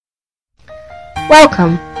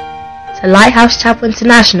Welcome to Lighthouse Chapel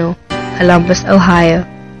International, Columbus, Ohio.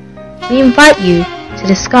 We invite you to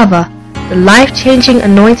discover the life-changing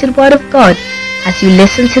anointed Word of God as you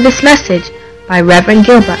listen to this message by Reverend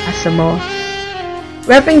Gilbert Asamoah.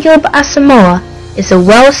 Reverend Gilbert Asamoah is a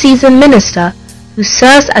well-seasoned minister who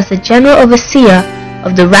serves as the General Overseer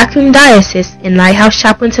of the Raccoon Diocese in Lighthouse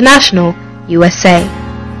Chapel International, USA.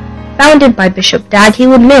 Founded by Bishop Dag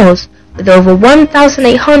Heward-Mills with over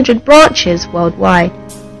 1,800 branches worldwide.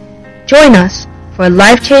 Join us for a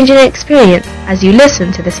life-changing experience as you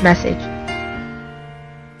listen to this message.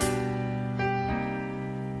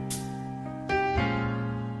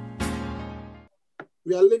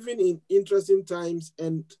 We are living in interesting times,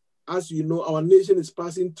 and as you know, our nation is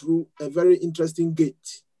passing through a very interesting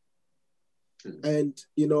gate. And,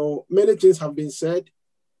 many things have been said,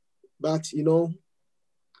 but,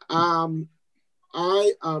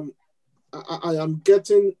 I am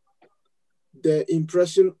getting the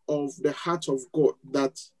impression of the heart of God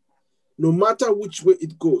that no matter which way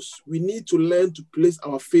it goes, we need to learn to place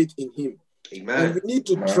our faith in Him. Amen. And we need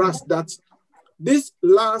to trust that this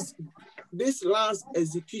last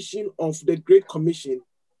execution of the Great Commission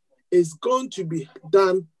is going to be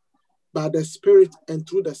done by the Spirit and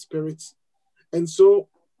through the Spirit. And so,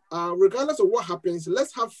 regardless of what happens,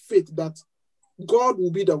 let's have faith that God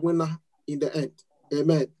will be the winner in the end.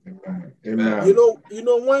 Amen. Amen.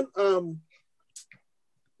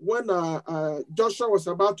 When Joshua was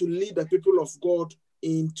about to lead the people of God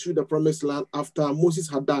into the promised land after Moses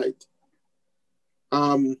had died,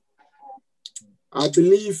 I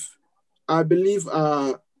believe I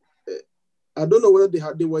don't know whether they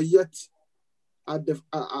had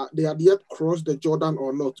yet crossed the Jordan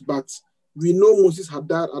or not, but we know Moses had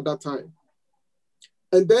died at that time.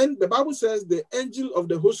 And then the Bible says the angel of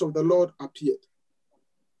the host of the Lord appeared,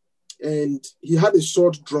 and he had a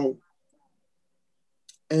sword drawn.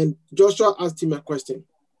 And Joshua asked him a question: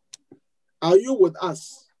 are you with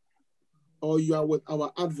us, or you are with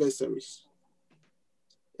our adversaries?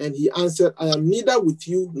 And he answered, I am neither with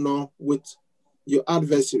you nor with your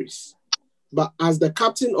adversaries, but as the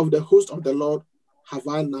captain of the host of the Lord have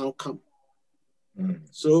I now come.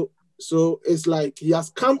 So it's like he has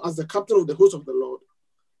come as the captain of the host of the Lord,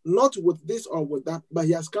 not with this or with that, but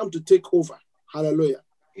he has come to take over. Hallelujah.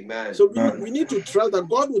 Amen. So we need to trust that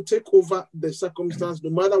God will take over the circumstance no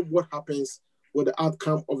matter what happens with the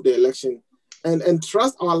outcome of the election, and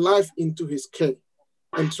trust our life into His care.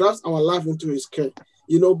 And trust our life into His care.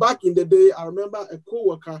 Back in the day, I remember a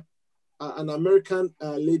co-worker, an American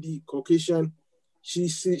lady, Caucasian, she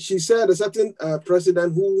said a certain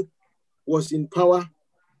president who was in power,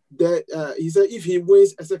 that he said if he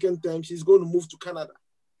wins a second term, she's going to move to Canada.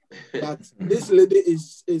 But this lady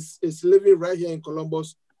is living right here in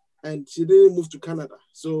Columbus, and she didn't move to Canada.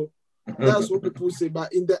 So that's what people say.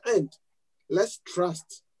 But in the end, let's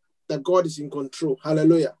trust that God is in control.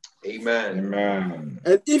 Hallelujah. Amen.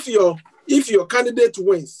 And if your candidate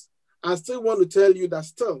wins, I still want to tell you that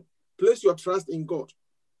still place your trust in God.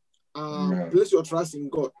 Place your trust in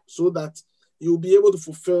God so that you'll be able to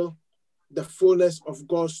fulfill the fullness of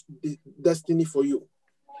God's destiny for you.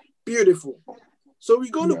 Beautiful. So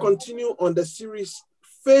we're going to continue on the series,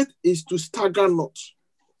 Faith is to stagger not.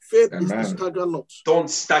 Faith is to stagger not. Don't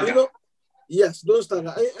stagger. Yes, don't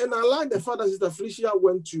stagger. And I like the fact that Sister Felicia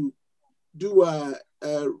went to do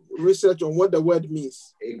research on what the word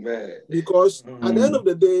means. Amen. Because at the end of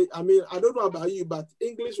the day, I don't know about you, but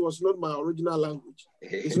English was not my original language.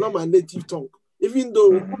 It's not my native tongue. Even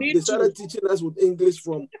though they started teaching us with English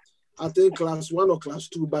from, I think, class 1 or class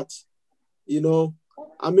 2, but,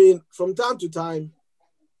 from time to time,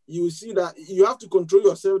 you see that you have to control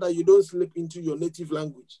yourself that you don't slip into your native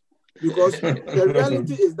language. Because the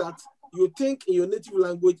reality is that you think in your native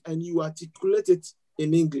language and you articulate it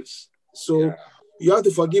in English. So you have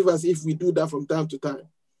to forgive us if we do that from time to time.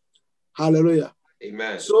 Hallelujah.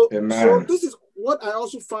 Amen. So this is what I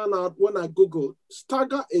also found out when I Googled.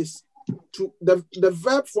 Stagger is the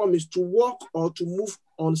verb form is to walk or to move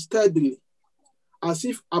unsteadily, as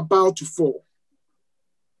if about to fall.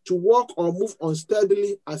 To walk or move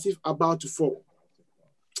unsteadily as if about to fall.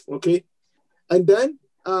 Okay? And then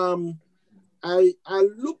I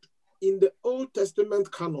looked in the Old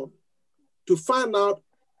Testament canon to find out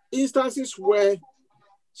instances where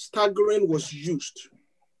staggering was used.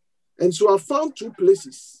 And so I found 2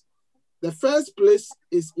 places. The first place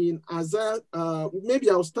is in Isaiah. Maybe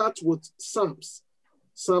I'll start with Psalms.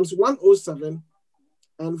 Psalms 107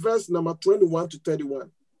 and verse number 21 to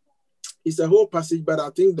 31. It's a whole passage, but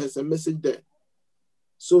I think there's a message there.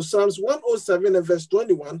 So Psalms 107 and verse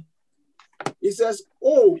 21, it says,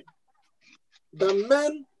 oh, the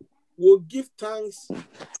men will give thanks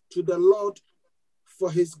to the Lord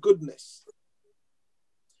for his goodness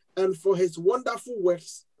and for his wonderful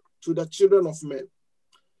works to the children of men.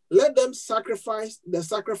 Let them sacrifice the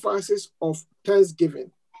sacrifices of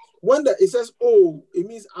thanksgiving. When it says, oh, it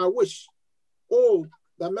means I wish. Oh,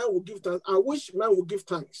 that man will give thanks. I wish man will give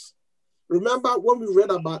thanks. Remember when we read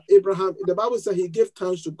about Abraham, the Bible said he gave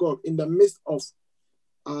thanks to God in the midst of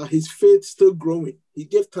his faith still growing. He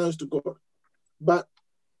gave thanks to God. But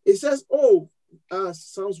it says, oh,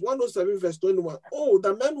 Psalms 107 verse 21, oh,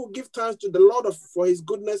 the man will give thanks to the Lord for his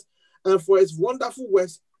goodness and for his wonderful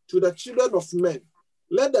works to the children of men.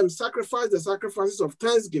 Let them sacrifice the sacrifices of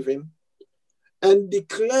thanksgiving and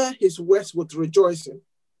declare his works with rejoicing.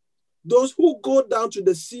 Those who go down to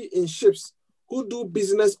the sea in ships, who do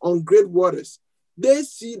business on great waters, they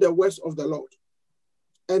see the works of the Lord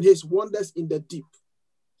and his wonders in the deep.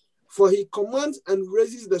 For he commands and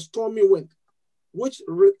raises the stormy wind, which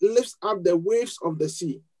lifts up the waves of the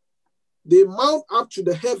sea. They mount up to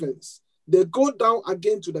the heavens. They go down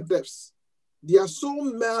again to the depths. Their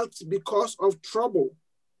soul melts because of trouble.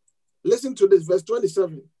 Listen to this, verse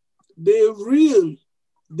 27. They reel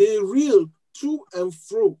to and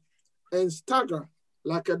fro and stagger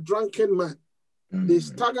like a drunken man. They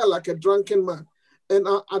stagger like a drunken man and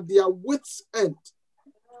are at their wits' end.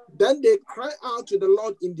 Then they cry out to the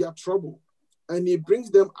Lord in their trouble, and he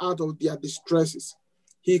brings them out of their distresses.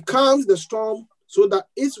 He calms the storm so that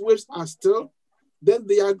its waves are still. Then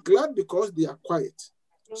they are glad because they are quiet.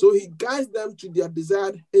 So he guides them to their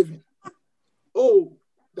desired haven. Oh,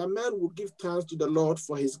 the man will give thanks to the Lord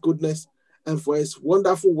for his goodness and for his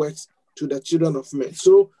wonderful works to the children of men.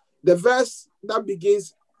 So the verse that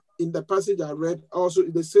begins in the passage I read also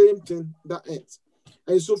is the same thing that ends.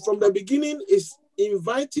 And so from the beginning is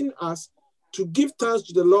inviting us to give thanks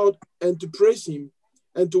to the Lord and to praise him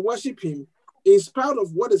and to worship him in spite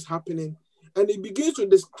of what is happening. And he begins to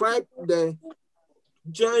describe the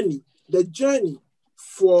journey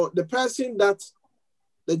for the person that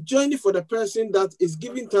is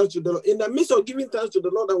giving thanks to the Lord. In the midst of giving thanks to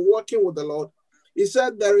the Lord and working with the Lord, he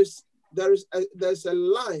said there's a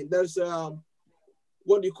line, there's a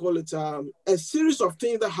series of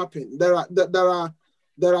things that happen.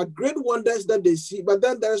 There are great wonders that they see, but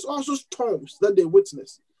then there's also storms that they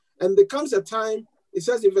witness. And there comes a time, it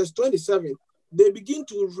says in verse 27, they begin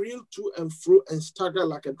to reel to and fro and stagger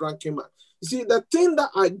like a drunken man. You see, the thing that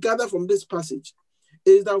I gather from this passage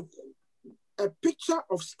is that a picture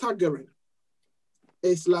of staggering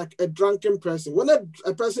is like a drunken person. When a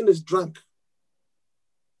person is drunk,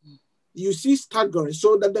 you see staggering.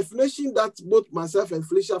 So the definition that both myself and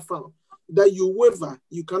Felicia found, that you waver,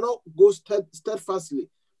 you cannot go steadfastly.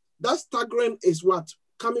 That staggering is what?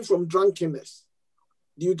 Coming from drunkenness.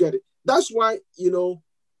 Do you get it? That's why,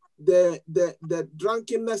 the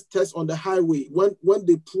drunkenness test on the highway, when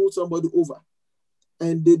they pull somebody over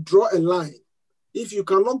and they draw a line, if you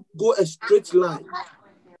cannot go a straight line,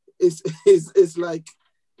 it's the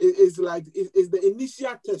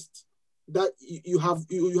initial test that you have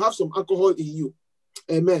some alcohol in you.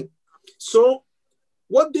 Amen. So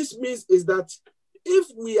what this means is that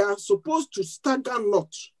if we are supposed to stagger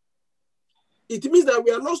not, it means that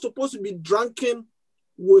we are not supposed to be drunken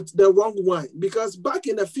with the wrong wine. Because back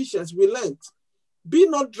in Ephesians, we learned, be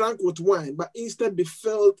not drunk with wine, but instead be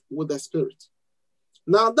filled with the Spirit.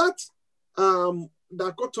 Now that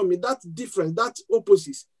dichotomy, that difference, that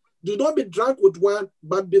opposite, do not be drunk with wine,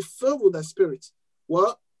 but be filled with the Spirit.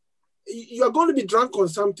 Well, you're going to be drunk on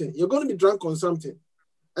something. You're going to be drunk on something.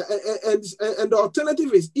 And the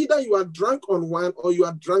alternative is either you are drunk on wine or you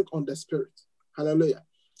are drunk on the Spirit. Hallelujah.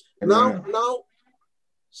 Now,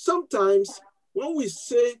 sometimes when we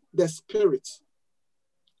say the Spirit,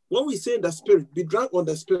 be drunk on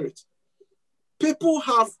the Spirit, people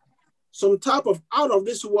have some type of out of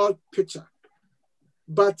this world picture.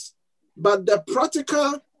 But the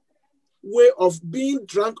practical way of being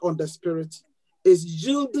drunk on the Spirit is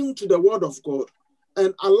yielding to the word of God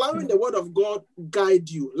and allowing the word of God guide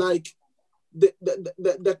you. Like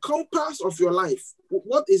the compass of your life,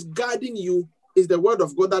 what is guiding you is the word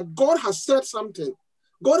of God, that God has said something.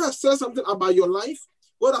 God has said something about your life.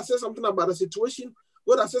 God has said something about the situation.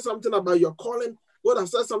 God has said something about your calling. God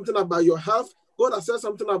has said something about your health. God has said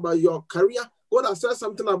something about your career. God has said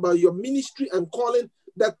something about your ministry and calling.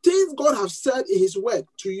 The things God has said in his word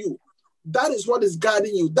to you, that is what is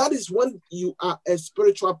guiding you. That is when you are a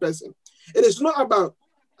spiritual person. It is not about,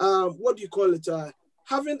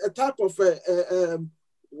 having a type of,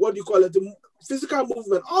 physical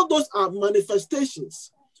movement. All those are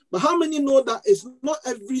manifestations. But how many know that it's not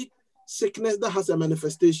every sickness that has a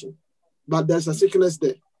manifestation, but there's a sickness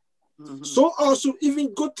there? So also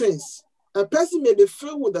even good things. A person may be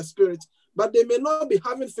filled with the Spirit, but they may not be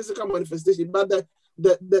having physical manifestation. But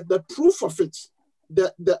the proof of it,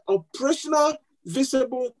 the operational,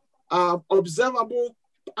 visible, observable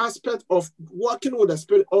aspect of working with the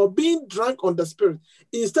Spirit or being drunk on the Spirit,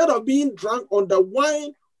 instead of being drunk on the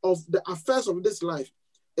wine of the affairs of this life,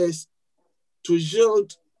 is to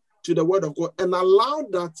yield to the word of God and allow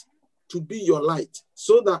that to be your light,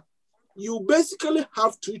 so that you basically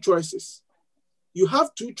have two choices. You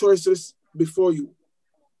have two choices before you.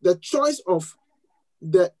 The choice of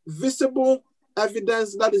the visible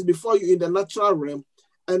evidence that is before you in the natural realm,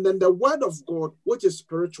 and then the word of God, which is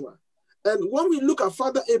spiritual. And when we look at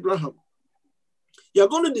Father Abraham, you're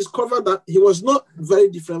going to discover that he was not very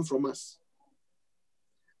different from us.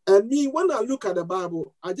 And me, when I look at the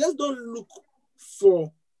Bible, I just don't look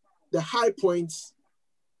for the high points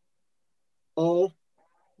or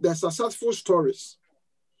the successful stories.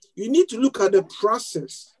 You need to look at the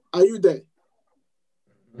process. Are you there?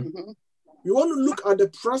 Mm-hmm. You want to look at the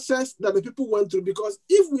process that the people went through, because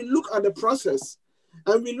if we look at the process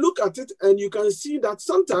and we look at it, and you can see that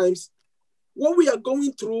sometimes what we are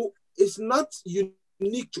going through is not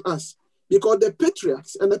unique to us, because the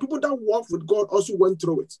patriarchs and the people that walk with God also went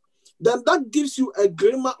through it. Then that gives you a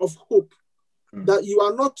glimmer of hope that you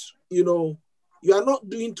are not, you are not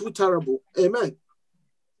doing too terrible. Amen.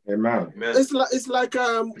 Amen. It's like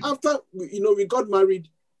after we got married,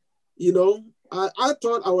 I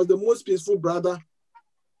thought I was the most peaceful brother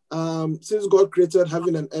since God created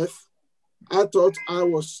heaven and earth. I thought I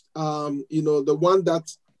was the one that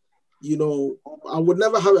I would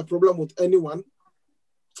never have a problem with anyone.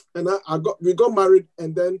 And we got married,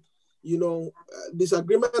 and then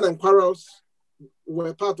disagreement and quarrels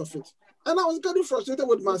were part of it. And I was getting frustrated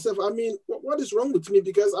with myself. I mean, what is wrong with me?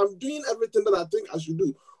 Because I'm doing everything that I think I should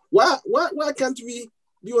do. Why can't we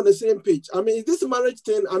be on the same page? I mean, this marriage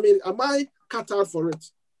thing, I mean, am I cut out for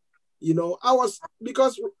it? I was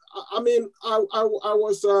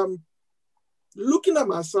looking at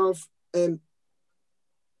myself and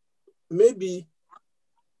maybe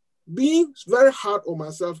being very hard on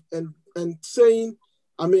myself and saying,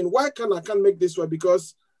 I mean, why can't I make this work?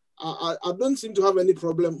 Because I don't seem to have any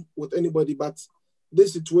problem with anybody but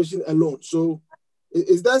this situation alone. So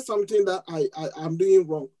is that something that I'm doing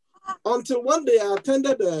wrong? Until one day I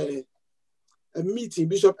attended a meeting.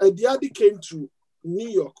 Bishop Ediadi came to New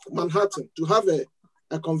York, Manhattan, to have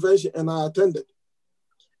a convention, and I attended.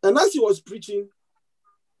 And as he was preaching,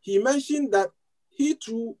 he mentioned that he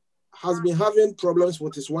too has been having problems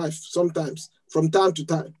with his wife sometimes, from time to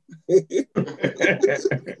time.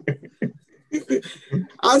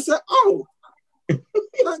 I said, oh,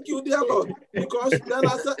 thank you, dear Lord. Because then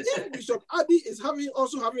I said, if Bishop Adi is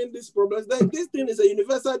also having these problems, then this thing is a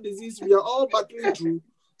universal disease we are all battling through.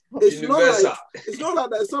 It's not like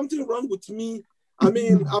there's something wrong with me. I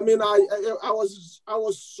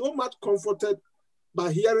was so much comforted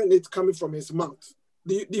by hearing it coming from his mouth.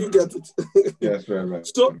 Do you get it? Yes, very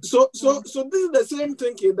much. So this is the same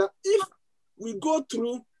thinking, that if we go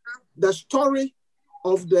through the story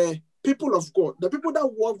of the people of God, the people that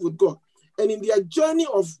walk with God, and in their journey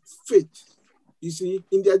of faith, you see,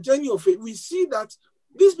 in their journey of faith, we see that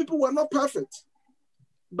these people were not perfect,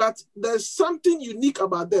 but there's something unique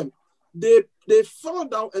about them. They fall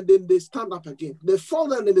down and then they stand up again. They fall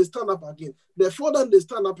down and they stand up again. They fall down and they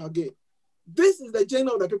stand up again. This is the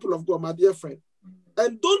journey of the people of God, my dear friend.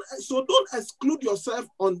 And don't exclude yourself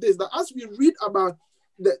on this. That as we read about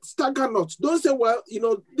the stagger not, don't say, well,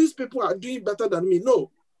 these people are doing better than me. No,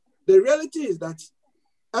 the reality is that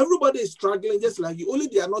everybody is struggling just like you, only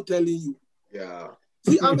they are not telling you. Yeah.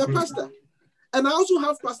 See, I'm a pastor, and I also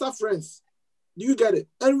have pastor friends. Do you get it?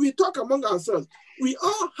 And we talk among ourselves. We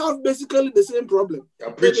all have basically the same problem.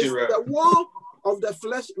 It is the war of the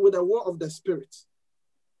flesh with the war of the spirit.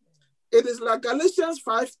 It is like Galatians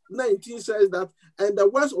 5:19 says that, and the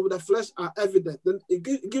works of the flesh are evident. Then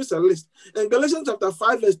it gives a list. And Galatians chapter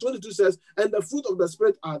 5 verse 22 says, and the fruit of the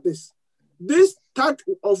spirit are this. This tug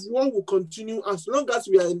of war will continue as long as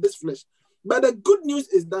we are in this flesh. But the good news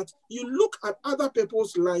is that you look at other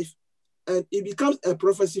people's life and it becomes a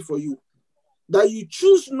prophecy for you. That you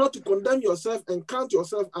choose not to condemn yourself and count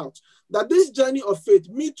yourself out. That this journey of faith,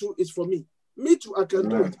 me too, is for me. Me too, I can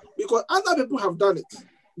do it. Because other people have done it.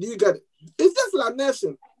 Do you get it? It's just like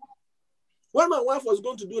nursing. When my wife was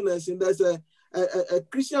going to do nursing, there's a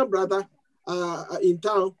Christian brother in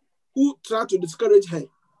town who tried to discourage her.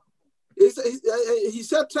 He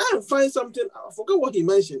said, try and find something. I forgot what he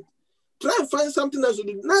mentioned. Try and find something else to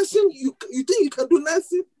do. Nursing, you think you can do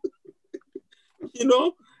nursing? It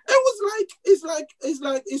was like,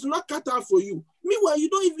 it's not cut out for you. Meanwhile, you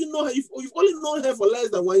don't even know her. You've only known her for less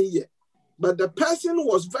than 1 year. But the person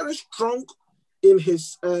was very strong in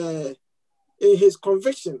his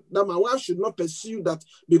conviction that my wife should not pursue that,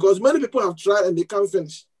 because many people have tried and they can't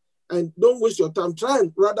finish. And don't waste your time. Try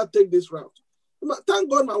and rather take this route. Thank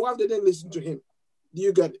God my wife didn't listen to him. Do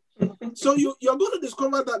you get it? So you're going to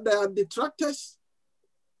discover that there are detractors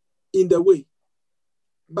in the way.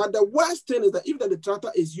 But the worst thing is that if the detractor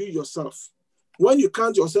is you yourself, when you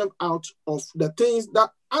count yourself out of the things that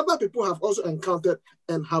other people have also encountered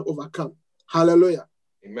and have overcome. Hallelujah.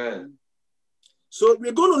 Amen. So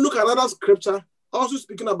we're going to look at another scripture, also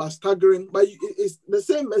speaking about staggering, but it's the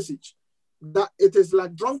same message, that it is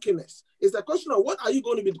like drunkenness. It's a question of what are you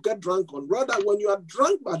going to get drunk on? Rather, when you are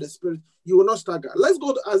drunk by the Spirit, you will not stagger. Let's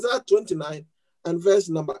go to Isaiah 29 and verse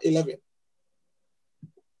number 11.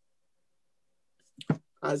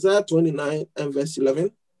 Isaiah 29 and verse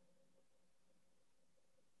 11.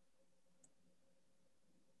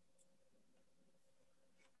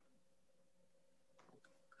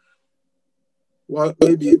 Well,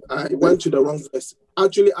 maybe I went to the wrong verse.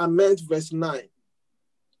 Actually, I meant verse 9.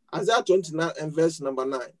 Isaiah 29 and verse number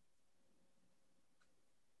 9.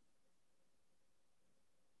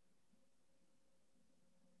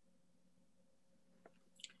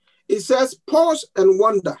 It says, pause and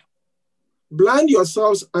wonder. Blind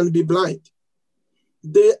yourselves and be blind.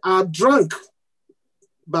 They are drunk,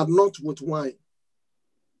 but not with wine.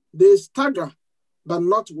 They stagger, but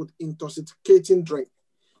not with intoxicating drink.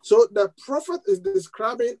 So the prophet is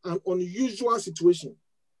describing an unusual situation.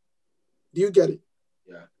 Do you get it?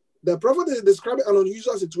 Yeah. The prophet is describing an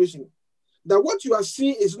unusual situation. That what you are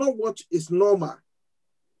seeing is not what is normal.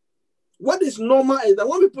 What is normal is that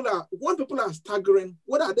when people are staggering,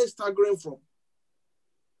 what are they staggering from?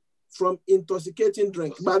 From intoxicating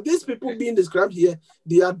drink. But these people being described here,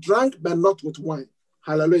 they are drunk but not with wine.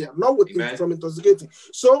 Hallelujah. Not with from intoxicating.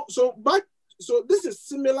 So this is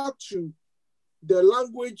similar to the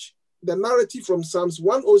language, the narrative from Psalms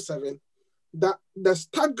 107, that the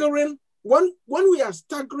staggering, when we are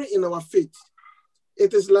staggering in our faith,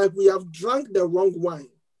 it is like we have drunk the wrong wine.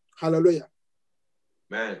 Hallelujah.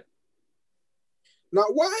 Man. Now,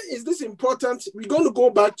 why is this important? We're going to go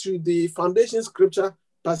back to the foundation scripture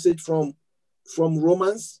passage from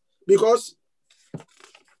Romans, because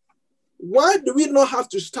why do we not have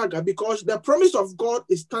to stagger? Because the promise of God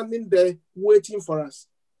is standing there waiting for us.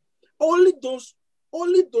 Only those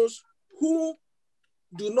who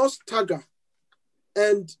do not stagger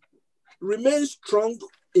and remain strong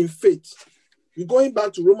in faith. We're going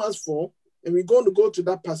back to Romans 4, and we're going to go to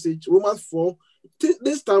that passage, Romans 4.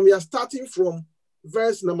 This time we are starting from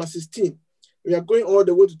verse number 16. We are going all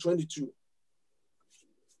the way to 22.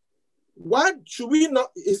 Why should we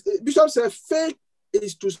not? Bishop said, faith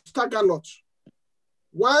is to stagger not.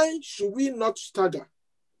 Why should we not stagger?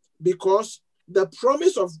 Because the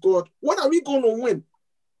promise of God, what are we going to win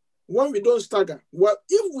when we don't stagger? Well,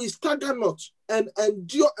 if we stagger not and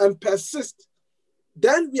endure and persist,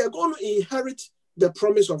 then we are going to inherit the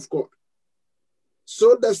promise of God.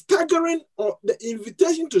 So the staggering, or the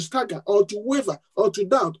invitation to stagger or to waver or to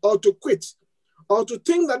doubt or to quit or to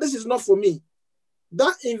think that this is not for me,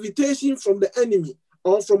 that invitation from the enemy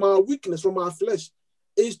or from our weakness, from our flesh,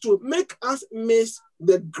 is to make us miss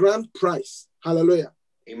the grand prize. Hallelujah.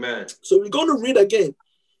 Amen. So we're going to read again.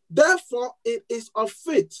 Therefore, it is of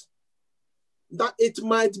faith that it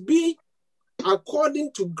might be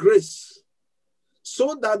according to grace,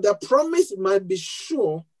 so that the promise might be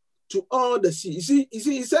sure to all the seed. You see,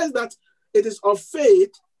 he says that it is of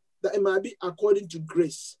faith that it might be according to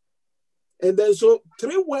grace. And then so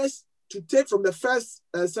 3 words to take from the first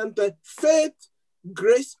sentence: faith,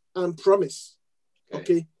 grace, and promise.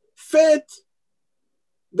 Okay. Faith,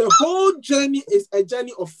 the whole journey is a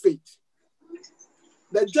journey of faith.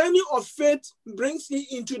 The journey of faith brings you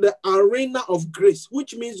into the arena of grace,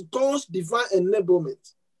 which means God's divine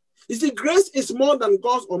enablement. You see, grace is more than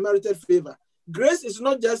God's unmerited favor. Grace is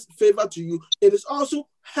not just favor to you, it is also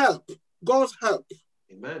help, God's help.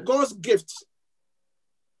 Amen. God's gift.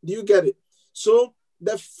 Do you get it? So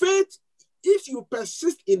the faith, if you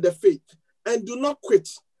persist in the faith and do not quit,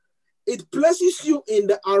 it places you in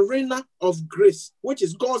the arena of grace, which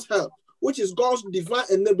is God's help, which is God's divine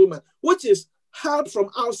enablement, which is help from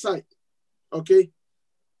outside. Okay?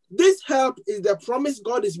 This help is the promise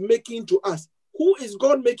God is making to us. Who is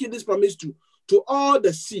God making this promise to? To all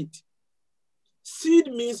the seed. Seed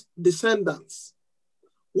means descendants.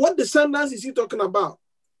 What descendants is he talking about?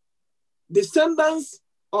 Descendants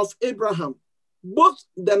of Abraham. Both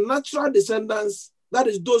the natural descendants, that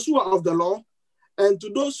is those who are of the law, and to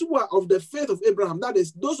those who are of the faith of Abraham, that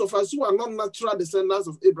is those of us who are not natural descendants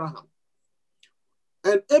of Abraham.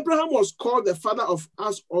 And Abraham was called the father of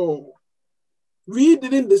us all. We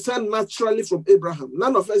didn't descend naturally from Abraham.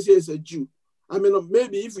 None of us here is a Jew. I mean,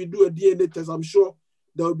 maybe if we do a DNA test, I'm sure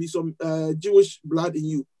there will be some Jewish blood in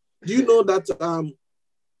you. Do you know that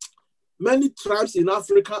many tribes in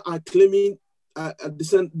Africa are claiming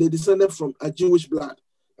they descended from a Jewish blood?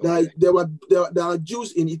 Okay. There are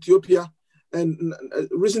Jews in Ethiopia, and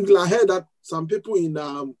recently I heard that some people in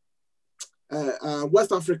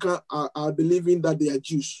West Africa are believing that they are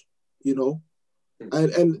Jews, you know.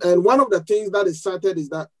 And one of the things that is cited is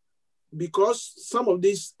that because some of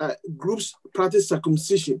these groups practice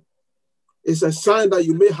circumcision, it's a sign that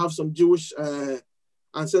you may have some Jewish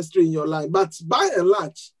ancestry in your line. But by and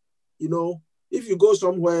large, you know, if you go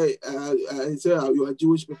somewhere and say you are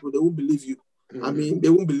Jewish people, they won't believe you. Mm-hmm. I mean, they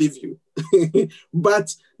won't believe you.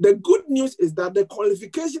 But the good news is that the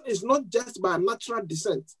qualification is not just by natural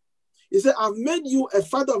descent. He said, I've made you a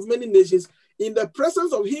father of many nations in the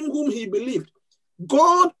presence of him whom he believed.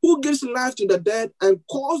 God who gives life to the dead and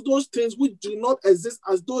calls those things which do not exist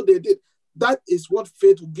as though they did. That is what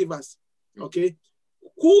faith will give us. Okay?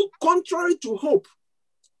 Who, contrary to hope,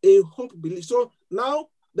 in hope believe. So now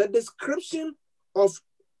the description of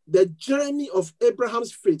the journey of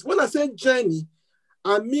Abraham's faith. When I say journey,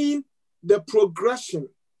 I mean the progression.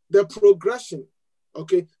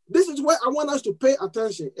 Okay? This is where I want us to pay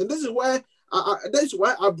attention. And this is why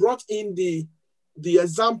I brought in the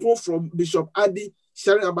example from Bishop Adi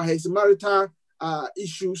sharing about his marital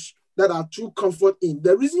issues that are too comfort in.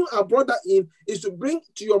 The reason I brought that in is to bring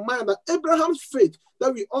to your mind that Abraham's faith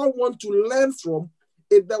that we all want to learn from,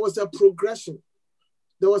 there was a progression.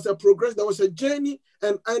 There was a progression, there was a journey,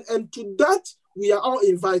 and to that we are all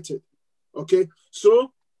invited. Okay,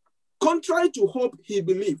 so contrary to hope, he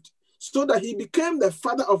believed, so that he became the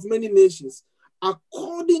father of many nations,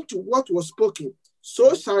 according to what was spoken.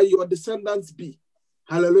 So shall your descendants be.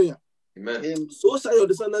 Hallelujah. Amen. So shall your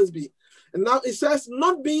descendants be. And now it says,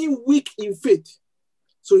 not being weak in faith.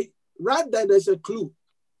 So right there, there's a clue.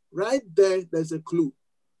 Right there, there's a clue.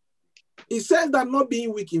 It says that not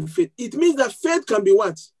being weak in faith. It means that faith can be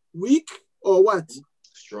what? Weak or what?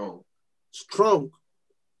 Strong. Strong.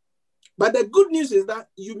 But the good news is that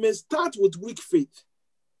you may start with weak faith,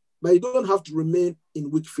 but you don't have to remain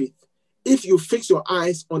in weak faith if you fix your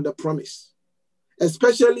eyes on the promise,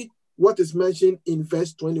 especially what is mentioned in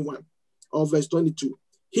verse 21 or verse 22.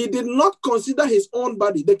 He did not consider his own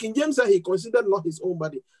body. The King James said he considered not his own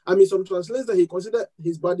body. I mean, some translations that he considered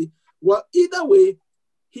his body. Well, either way,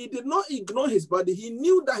 he did not ignore his body. He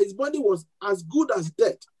knew that his body was as good as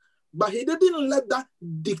dead, but he didn't let that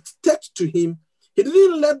dictate to him. He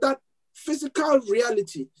didn't let that physical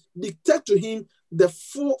reality dictate to him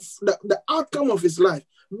the outcome of his life.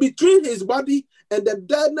 Between his body and the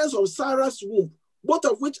deadness of Sarah's womb, both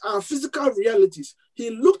of which are physical realities,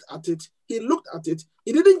 he looked at it. He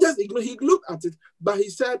didn't just ignore, he looked at it, but he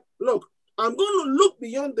said, look, I'm going to look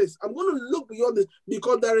beyond this. I'm going to look beyond this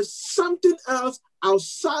because there is something else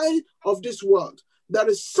outside of this world. There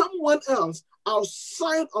is someone else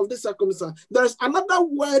outside of this circumstance. There is another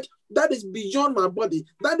word that is beyond my body,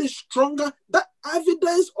 that is stronger. That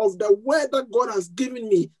evidence of the word that God has given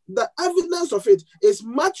me, the evidence of it is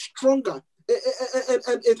much stronger.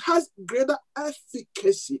 And it has greater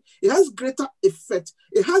efficacy. It has greater effect.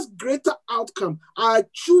 It has greater outcome. I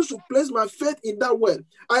choose to place my faith in that word.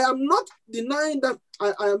 I am not denying that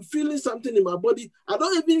I am feeling something in my body. I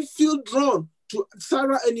don't even feel drawn to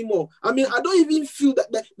Sarah anymore. I mean, I don't even feel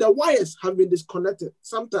that the wires have been disconnected.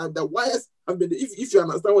 Sometimes the wires have been, if you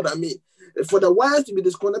understand what I mean, for the wires to be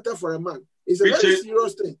disconnected for a man, it's a very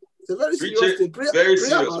serious thing. It's a very serious thing. Pray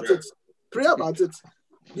about it. Pray about it.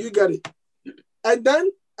 You get it. And then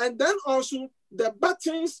also the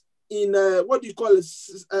buttons in what do you call it,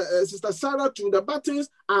 Sister Sarah too, the buttons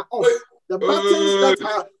are off. The buttons that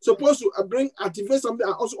are supposed to activate something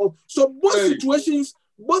are also off. So both situations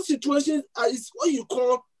is what you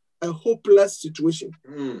call a hopeless situation.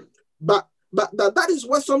 But that is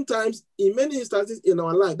what sometimes in many instances in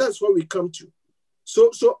our life, that's what we come to.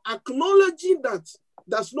 So acknowledging that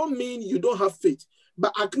does not mean you don't have faith.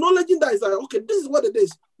 But acknowledging that is like, okay, this is what it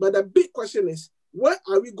is. But the big question is, where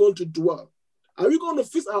are we going to dwell? Are we going to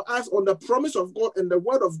fix our eyes on the promise of God and the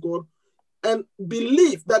word of God and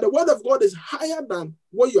believe that the word of God is higher than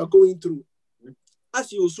what you are going through?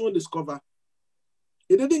 As you will soon discover,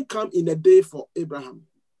 it didn't come in a day for Abraham.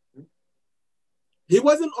 He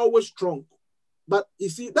wasn't always strong. But you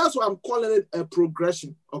see, that's why I'm calling it a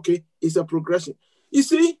progression, okay? It's a progression. You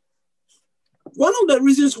see, one of the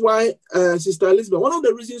reasons why, Sister Elizabeth, one of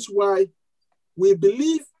the reasons why we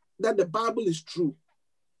believe that the Bible is true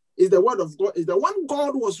is the word of God, is that when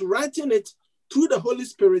God was writing it through the Holy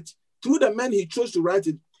Spirit, through the men he chose to write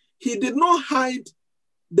it, he did not hide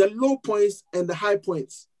the low points and the high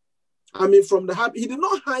points. I mean, he did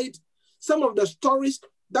not hide some of the stories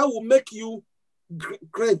that will make you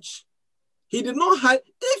cringe. He did not hide.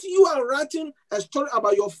 If you are writing a story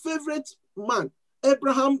about your favorite man,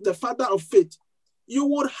 Abraham, the father of faith, you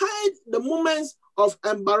would hide the moments of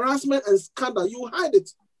embarrassment and scandal. You hide it.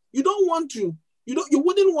 You don't want to. You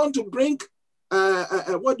wouldn't want to bring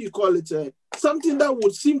what do you call it? Something that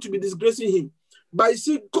would seem to be disgracing him. But you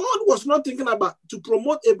see, God was not thinking about to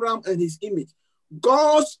promote Abraham and his image.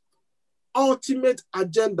 God's ultimate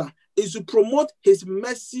agenda is to promote his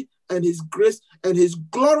mercy and his grace and his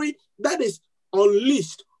glory that is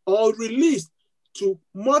unleashed or released to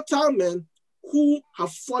mortal men who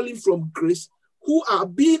have fallen from grace, who are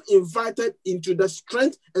being invited into the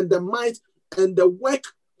strength and the might and the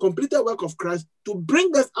completed work of Christ to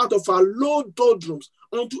bring us out of our low doldrums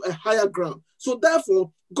onto a higher ground. So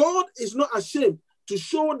therefore, God is not ashamed to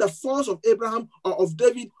show the faults of Abraham or of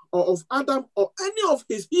David or of Adam or any of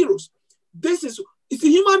his heroes. It's the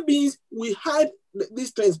human beings, we hide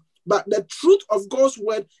these things, but the truth of God's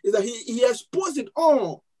word is that he exposed it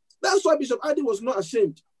all. That's why Bishop Adi was not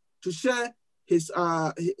ashamed to share his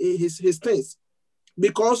things,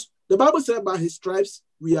 because the Bible said by his stripes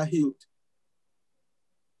we are healed.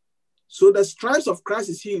 So the stripes of Christ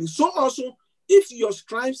is healing. So also, if you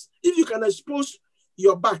can expose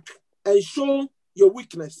your back and show your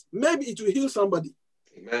weakness, maybe it will heal somebody.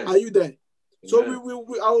 Amen. Are you there? Amen. So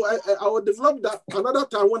I will develop that another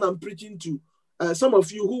time when I'm preaching to some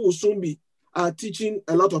of you who will soon be teaching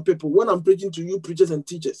a lot of people, when I'm preaching to you preachers and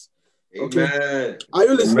teachers. Okay. Amen. Are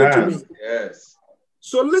you listening to me? Yes.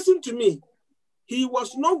 So listen to me. He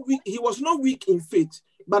was not weak in faith,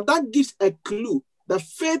 but that gives a clue that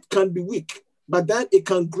faith can be weak, but then it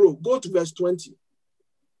can grow. Go to verse 20.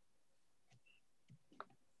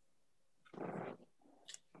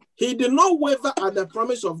 He did not waver at the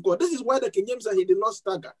promise of God. This is why the King James said he did not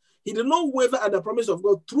stagger. He did not waver at the promise of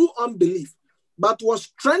God through unbelief, but was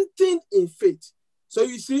strengthened in faith. So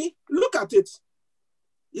you see, look at it.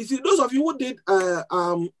 You see, those of you who did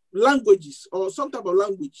languages or some type of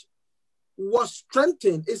language, was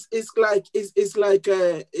strengthened. It's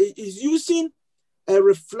using a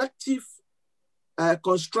reflective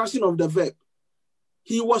construction of the verb.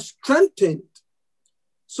 He was strengthened.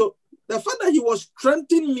 So the fact that he was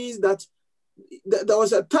strengthened means that there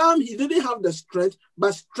was a time he didn't have the strength,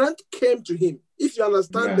 but strength came to him. If you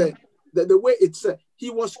understand the way it's said, he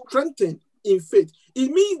was strengthened in faith.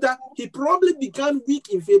 It means that he probably began weak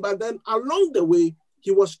in faith, but then along the way,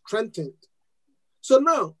 he was strengthened. So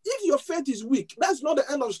now, if your faith is weak, that's not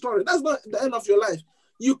the end of the story. That's not the end of your life.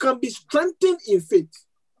 You can be strengthened in faith.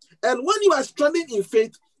 And when you are strengthened in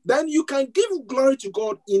faith, then you can give glory to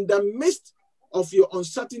God in the midst of your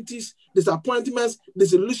uncertainties, disappointments,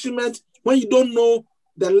 disillusionment, when you don't know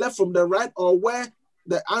the left from the right or where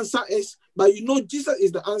the answer is, but you know Jesus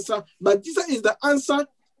is the answer. But Jesus is the answer,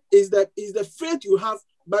 is the faith you have.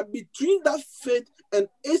 But between that faith and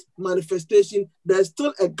its manifestation, there's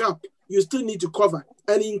still a gap you still need to cover.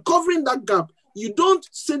 And in covering that gap, you don't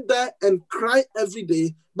sit there and cry every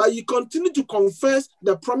day, but you continue to confess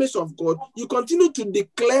the promise of God. You continue to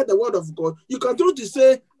declare the word of God. You continue to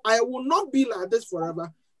say, I will not be like this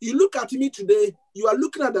forever. You look at me today, you are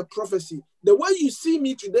looking at the prophecy. The way you see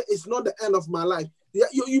me today is not the end of my life.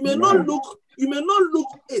 You may not look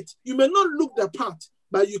it. You may not look the part,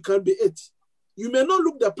 but you can be it. You may not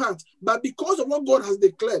look the part, but because of what God has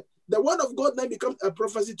declared, the word of God then becomes a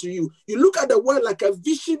prophecy to you. You look at the word like a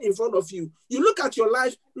vision in front of you. You look at your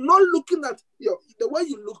life, not looking at the way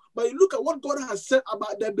you look, but you look at what God has said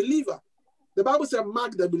about the believer. The Bible says,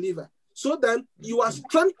 mark the believer. So then you are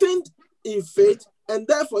strengthened in faith, and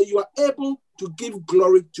therefore you are able to give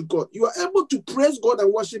glory to God. You are able to praise God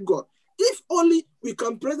and worship God. If only we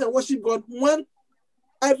can praise and worship God when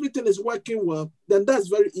everything is working well, then that's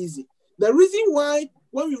very easy. The reason why,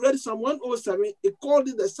 when we read Psalm 107, it called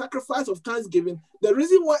it the sacrifice of thanksgiving. The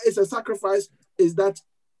reason why it's a sacrifice is that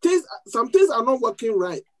some things are not working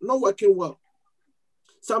right, not working well.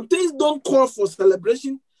 Some things don't call for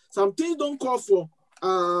celebration. Some things don't call for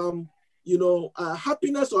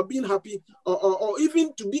happiness or being happy or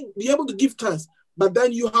even to be able to give thanks. But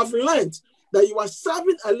then you have learned that you are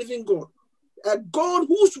serving a living God, a God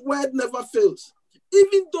whose word never fails.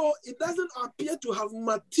 Even though it doesn't appear to have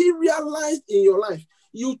materialized in your life,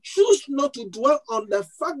 you choose not to dwell on the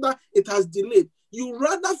fact that it has delayed. You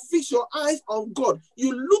rather fix your eyes on God.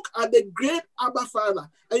 You look at the great Abba Father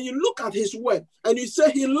and you look at his word and you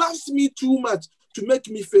say, he loves me too much to make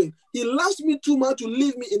me fail. He loves me too much to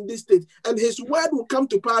leave me in this state. And his word will come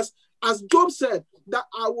to pass As Job said, that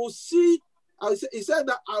I will see. He said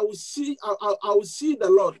that I will see the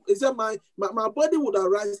Lord. He said, my body would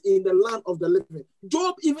arise in the land of the living.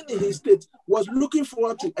 Job, even in his state, was looking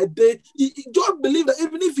forward to a day. Job believed that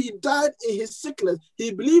even if he died in his sickness,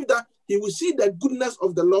 he believed that he will see the goodness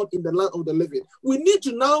of the Lord in the land of the living. We need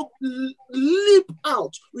to now leap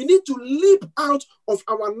out. We need to leap out of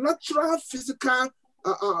our natural physical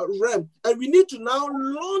realm, and we need to now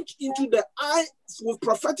launch into the eyes with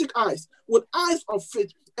prophetic eyes, with eyes of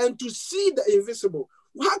faith, and to see the invisible.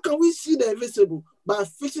 How can we see the invisible? By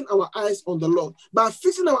fixing our eyes on the Lord, by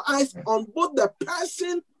fixing our eyes on both the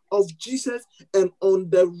person of Jesus and on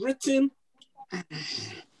the written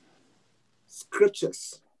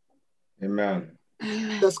scriptures. Amen.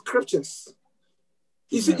 The scriptures.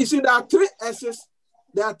 You see, there are three S's.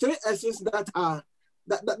 There are three S's that are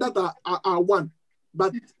one,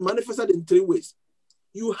 but manifested in three ways.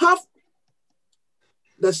 You have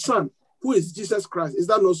the Son, who is Jesus Christ. Is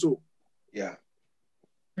that not so? Yeah.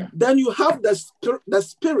 Then you have the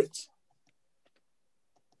Spirit.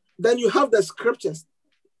 Then you have the scriptures.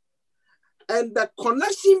 And the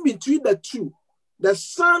connection between the two, the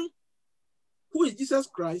Son, who is Jesus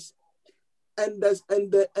Christ, and the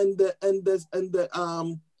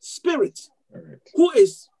Spirit, who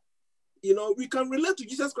is, we can relate to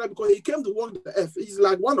Jesus Christ because he came to walk the earth. He's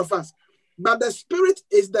like one of us. But the Spirit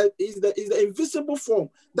is the invisible form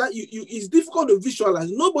that is difficult to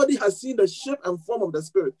visualize. Nobody has seen the shape and form of the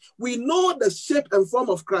Spirit. We know the shape and form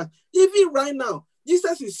of Christ. Even right now,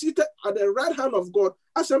 Jesus is seated at the right hand of God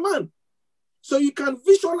as a man. So you can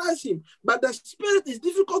visualize him. But the Spirit is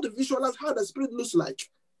difficult to visualize how the Spirit looks like.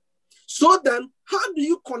 So then, how do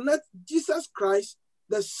you connect Jesus Christ,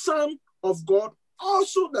 the Son of God,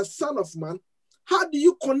 also the Son of Man? How do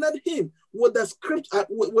you connect him with the script,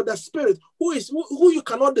 with the Spirit, who you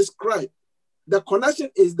cannot describe? The connection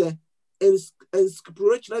is the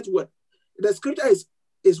inspiration word. The scripture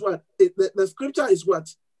is what? The scripture is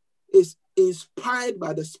what? Is inspired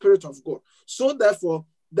by the Spirit of God. So therefore,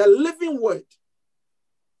 the living word,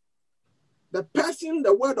 the person,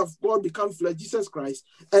 the word of God become flesh, Jesus Christ,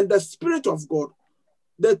 and the Spirit of God,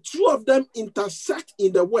 the two of them intersect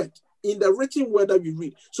in the word, in the written word that we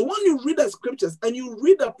read. So when you read the scriptures and you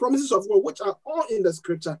read the promises of God, which are all in the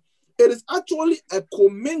scripture, it is actually a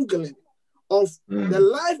commingling of the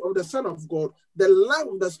life of the Son of God, the life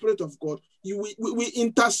of the Spirit of God. We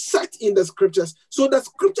intersect in the scriptures. So the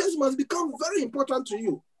scriptures must become very important to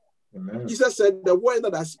you. Amen. Jesus said, the word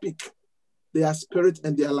that I speak, they are spirit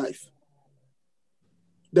and they are life.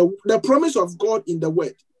 The promise of God in the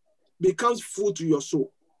word becomes food to your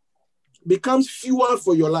soul, becomes fuel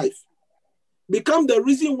for your life, become the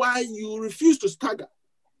reason why you refuse to stagger.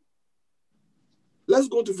 Let's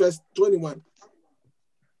go to verse 21.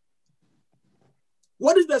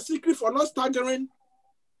 What is the secret for not staggering?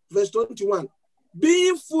 Verse 21.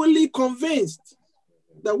 Being fully convinced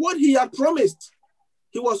that what he had promised,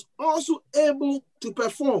 he was also able to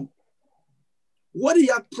perform. What he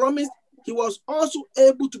had promised, he was also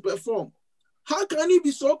able to perform. How can he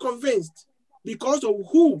be so convinced? Because of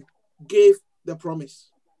who gave the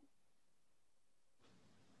promise.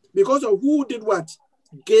 Because of who did what?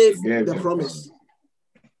 Gave the promise.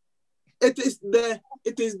 It is the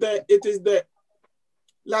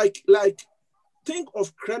like think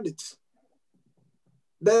of credit.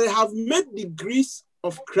 They have made degrees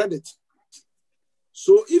of credit.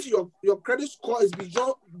 So if your credit score is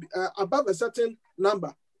beyond above a certain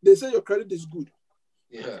number, they say your credit is good.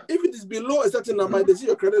 Yeah. If it is below a certain number, they say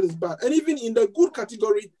your credit is bad. And even in the good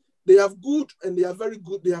category, they have good and they are very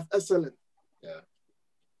good. They have excellent. Yeah.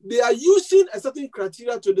 They are using a certain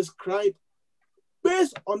criteria to describe.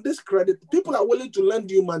 Based on this credit, people are willing to lend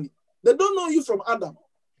you money. They don't know you from Adam.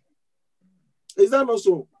 Is that not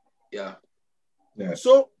so? Yeah. Yeah.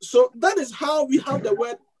 So that is how we have the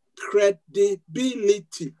word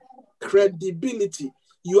credibility. Credibility.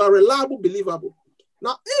 You are reliable, believable.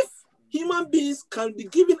 Now, if human beings can be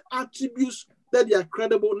given attributes that they are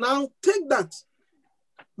credible, now take that,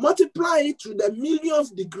 multiply it to the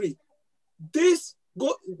millionth degree.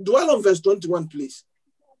 Dwell on verse 21, please.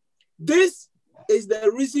 This is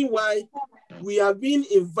the reason why we are being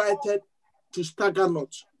invited to stagger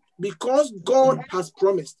not, because God has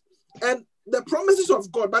promised. And the promises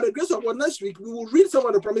of God, by the grace of God, next week, we will read some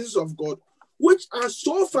of the promises of God, which are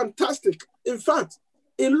so fantastic. In fact,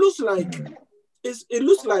 it looks like,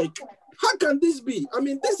 how can this be? I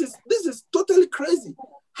mean, this is totally crazy.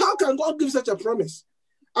 How can God give such a promise?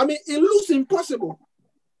 I mean, it looks impossible.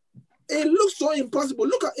 It looks so impossible.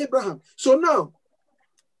 Look at Abraham. So now,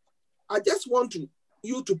 I just want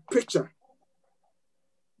you to picture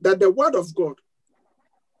that the word of God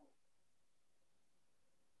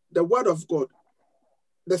the word of God,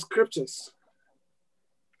 the scriptures,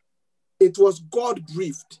 it was God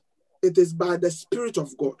breathed. It is by the Spirit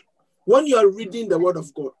of God. When you are reading the word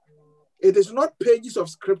of God, it is not pages of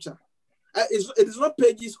scripture. It is not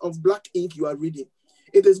pages of black ink you are reading.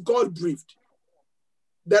 It is God breathed.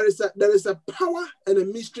 There is a power and a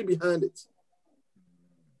mystery behind it.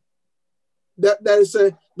 There is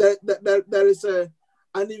an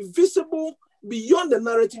invisible, beyond the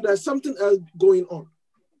narrative. There's something else going on.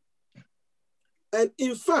 And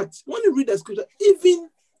in fact, when you read the scripture, even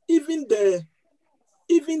the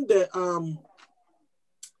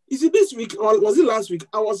you see, this week, or was it last week,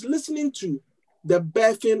 I was listening to the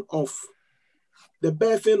birthing of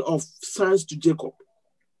sons to Jacob,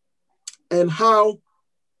 and how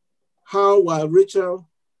Rachel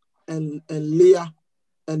and Leah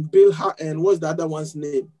and Bilhah, and what's the other one's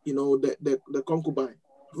name? You know, the concubine.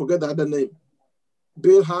 I forget the other name.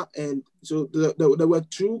 Bilhah, and so there were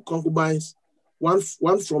two concubines, one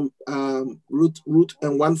from Ruth,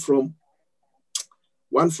 and one from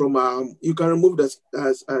you can remove the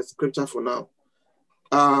scripture for now.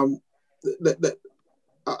 I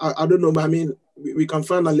don't know, but I mean, we can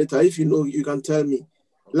find out later. If you know, you can tell me.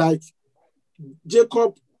 Like,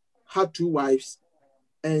 Jacob had two wives,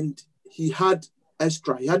 and he had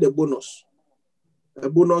extra. He had a bonus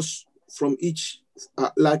from each.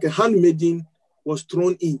 Like a handmaiden was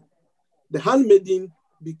thrown in. The handmaiden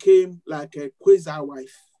became like a quasi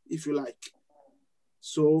wife, if you like.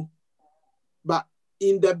 So, but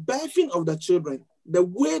in the birthing of the children, the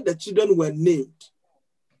way the children were named,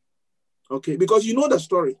 okay, because you know the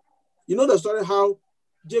story. You know the story how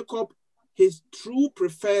Jacob, his true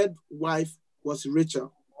preferred wife was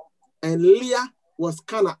Rachel, and Leah was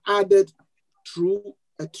kind of added through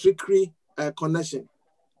a trickery connection,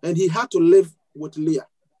 and he had to live with Leah.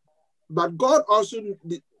 But God also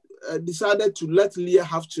decided to let Leah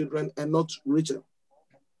have children and not Rachel.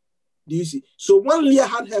 Do you see? So when Leah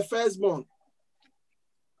had her firstborn,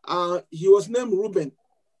 he was named Reuben.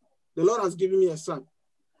 The Lord has given me a son.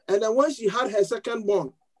 And then when she had her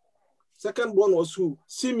secondborn was who?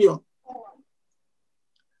 Simeon.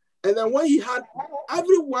 And then when he had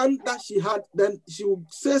everyone that she had, then she would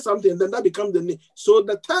say something, then that becomes the name. So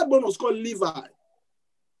the third one was called Levi.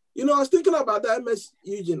 You know, I was thinking about that, MS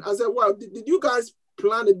Eugene. I said, wow, did you guys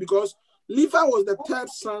plan it? Because Levi was the third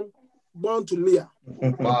son born to Leah.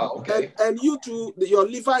 Wow, okay. And you two, your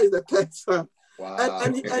Levi is the third son. Wow.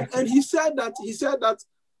 And he said that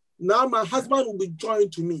now my husband will be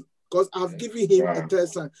joined to me because I've given him a third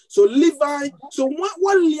son. So Levi, so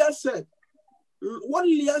what Leah said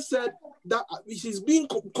that she's being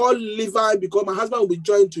called Levi because my husband will be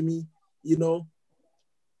joined to me, you know,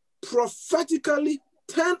 prophetically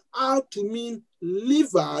turned out to mean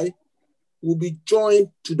Levi will be joined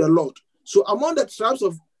to the Lord. So among the tribes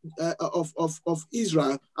of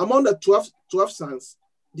Israel, among the 12 sons,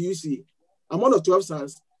 do you see? Among the 12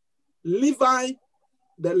 sons, Levi,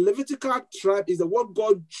 the Levitical tribe, is the one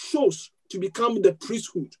God chose to become the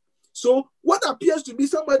priesthood. So what appears to be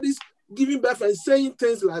somebody's giving birth and saying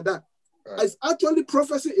things like that is actually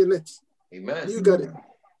prophecy in it. Amen. You get it?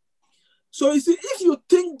 So you see, if you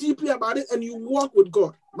think deeply about it and you walk with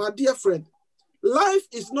God, my dear friend, life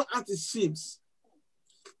is not as it seems.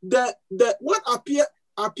 What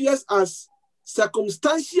appears as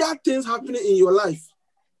circumstantial things happening in your life,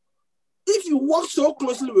 if you walk so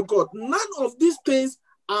closely with God, none of these things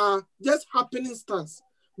are just happening stance,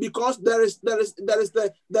 because there is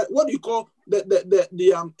the what do you call the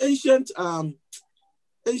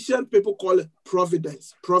ancient people call it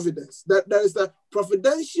providence. That there is the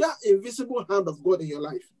providential invisible hand of God in your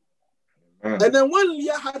life. And then when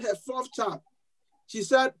Leah had her fourth child, she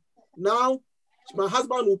said, now my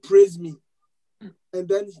husband will praise me. And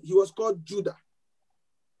then he was called Judah.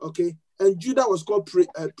 Okay. And Judah was called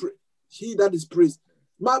he that is praised.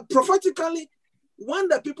 But prophetically, when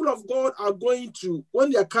the people of God are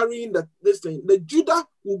when they are carrying this thing, the Judah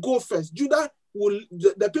will go first.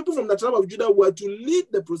 The people from the tribe of Judah were to lead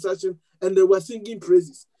the procession, and they were singing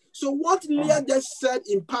praises. So what Leah just said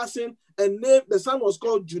in passing and named the son was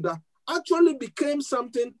called Judah actually became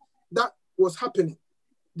something that was happening.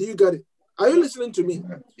 Do you get it? Are you listening to me?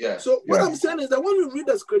 Yeah. So what I'm saying is that when we read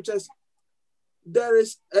the scriptures, there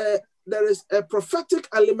is a prophetic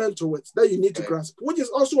element to it that you need to grasp, which is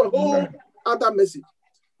also a whole other message.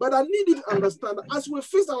 But I need you to understand that as we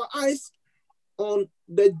fix our eyes on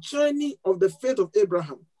the journey of the faith of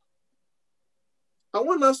Abraham, I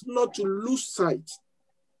want us not to lose sight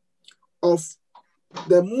of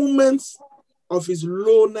the moments of his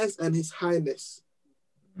lowness and his highness.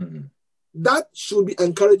 That should be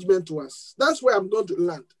encouragement to us. That's where I'm going to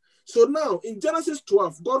land. So now in Genesis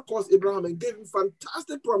 12, God calls Abraham and gave him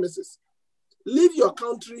fantastic promises. Leave your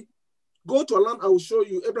country, go to a land I will show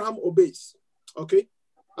you. Abraham obeys. Okay.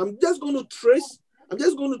 I'm just going to trace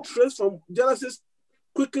from Genesis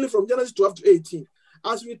quickly from Genesis 12 to 18.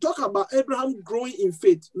 As we talk about Abraham growing in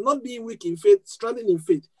faith, not being weak in faith, strengthening in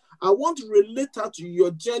faith, I want to relate that to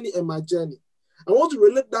your journey and my journey. I want to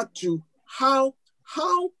relate that to how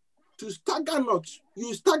to stagger not.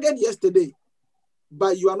 You staggered yesterday,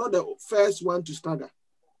 but you are not the first one to stagger.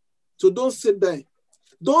 So don't sit there.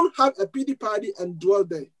 Don't have a pity party and dwell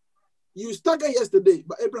there. You staggered yesterday,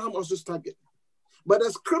 but Abraham also staggered. But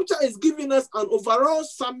the scripture is giving us an overall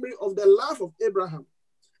summary of the life of Abraham.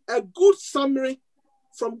 A good summary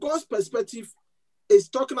from God's perspective is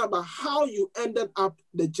talking about how you ended up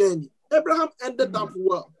the journey. Abraham ended up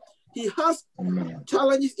well. He has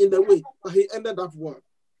challenges in the way, but he ended up well.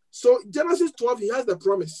 So Genesis 12, he has the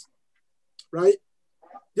promise, right?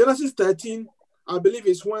 Genesis 13, I believe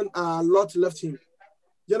is when Lot left him.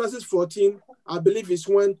 Genesis 14, I believe is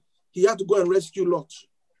when he had to go and rescue Lot.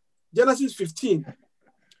 Genesis 15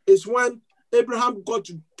 is when Abraham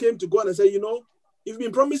came to God and said, you've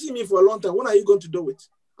been promising me for a long time. When are you going to do it?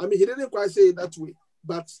 I mean, he didn't quite say it that way,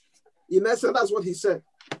 but in essence, that's what he said.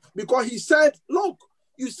 Because he said, look,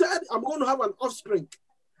 you said I'm going to have an offspring.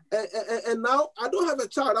 And now I don't have a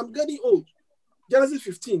child. I'm getting old. Genesis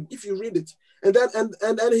 15, if you read it. And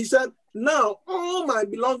then he said, now all my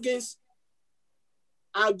belongings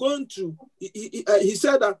are going to, he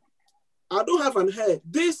said that I don't have an heir.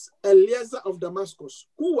 This Eliezer of Damascus,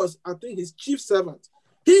 who was, I think, his chief servant,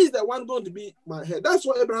 he is the one going to be my heir. That's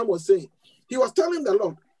what Abraham was saying. He was telling the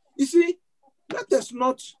Lord, you see,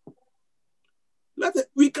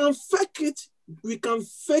 we can fake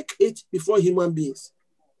it before human beings.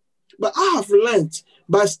 But I have learned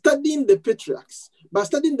by studying the patriarchs, by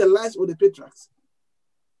studying the lives of the patriarchs,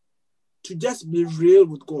 to just be real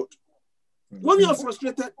with God. When you are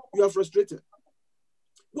frustrated, you are frustrated.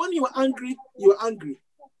 When you are angry, you are angry.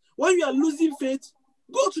 When you are losing faith,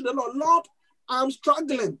 go to the Lord. Lord, I'm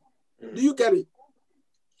struggling. Do you get it?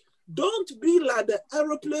 Don't be like the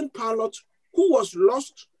aeroplane pilot who was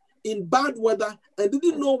lost in bad weather and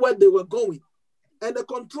didn't know where they were going. And the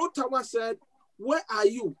control tower said, where are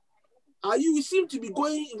you? You seem to be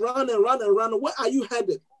going round and round and round. Where are you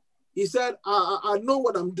headed? He said, I know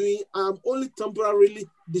what I'm doing. I'm only temporarily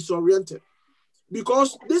disoriented.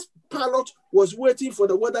 Because this pilot was waiting for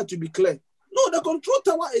the weather to be clear. No, the control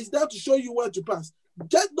tower is there to show you where to pass.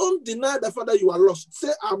 Just don't deny the fact that you are lost.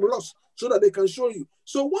 Say, I'm lost, so that they can show you.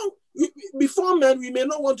 So before men, we may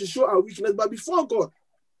not want to show our weakness, but before God,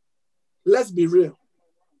 let's be real.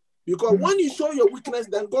 Because when you show your weakness,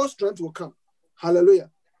 then God's strength will come.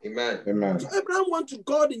 Hallelujah. Amen. So Abraham went to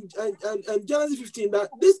God in Genesis 15 that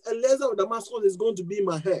this Eliezer of Damascus is going to be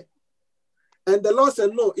my heir. And the Lord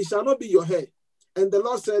said, no, it shall not be your heir. And the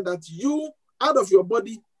Lord said that you, out of your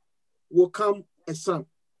body, will come a son.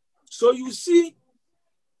 So you see,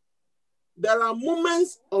 there are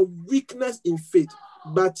moments of weakness in faith,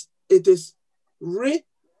 but it is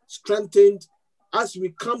re-strengthened as we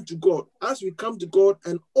come to God. As we come to God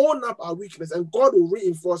and own up our weakness, and God will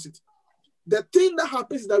reinforce it. The thing that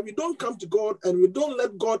happens is that we don't come to God and we don't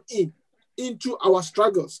let God into our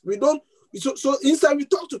struggles. We don't. So instead we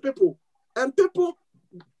talk to people, and people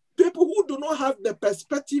who do not have the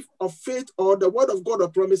perspective of faith or the word of God or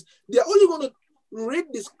promise, they're only going to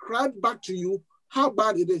describe back to you how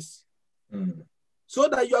bad it is. So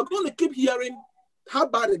that you are going to keep hearing how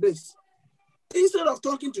bad it is. Instead of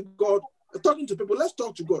talking to God, talking to people, let's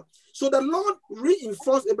talk to God. So the Lord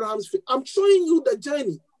reinforced Abraham's faith. I'm showing you the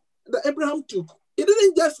journey that Abraham took. It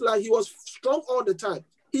didn't just like he was strong all the time.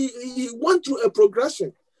 He went through a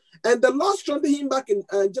progression. And the Lord strengthened him back in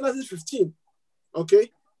Genesis 15.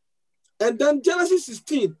 Okay? And then Genesis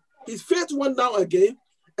 16, his faith went down again.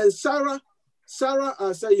 And Sarah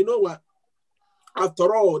said, you know what?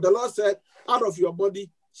 After all, the Lord said, out of your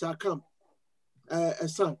body shall come a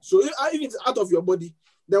son. So if it's out of your body,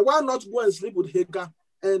 then why not go and sleep with Hagar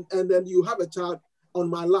and then you have a child on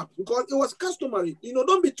my lap? Because it was customary.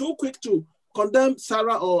 Don't be too quick to condemn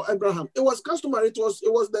Sarah or Abraham. It was customary. It was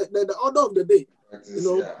the order of the day.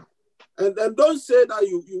 And don't say that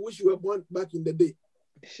you wish you were born back in the day.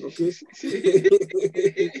 Okay.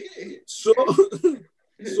 So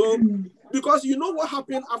because you know what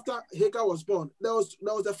happened after Hagar was born? There was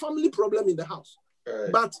a family problem in the house.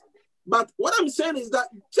 Right. But what I'm saying is that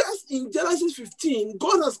just in Genesis 15,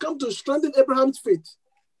 God has come to strengthen Abraham's faith.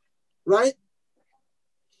 Right?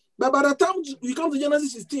 But by the time we come to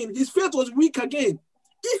Genesis 16, his faith was weak again.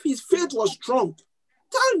 If his faith was strong,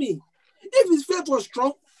 tell me, if his faith was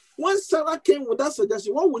strong, when Sarah came with that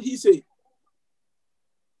suggestion, what would he say?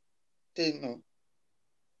 No.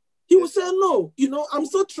 He would say, no, I'm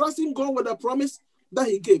still trusting God with the promise that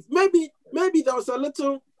he gave. Maybe there was a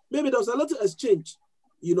little exchange,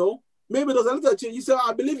 Maybe there was a little exchange. He said,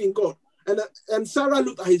 I believe in God. And Sarah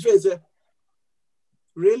looked at his face and said,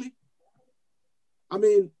 really? I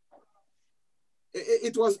mean,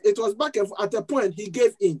 it was back and forth. At a point he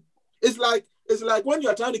gave in. It's like when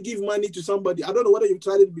you're trying to give money to somebody. I don't know whether you've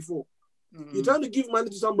tried it before. Mm-hmm. You're trying to give money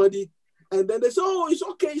to somebody, and then they say, oh, it's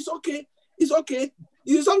okay.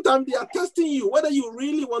 Sometimes they are testing you whether you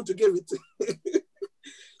really want to give it.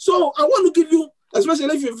 So I want to give you,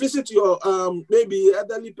 especially if you visit your maybe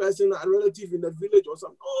elderly person, a relative in the village or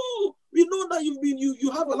something. Oh, we know that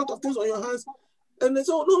you have a lot of things on your hands, and they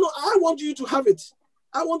say, oh, no, I want you to have it.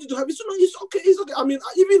 I want you to have it. So no, it's okay. I mean,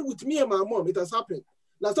 even with me and my mom, it has happened.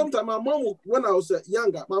 Now, sometimes my mom, when I was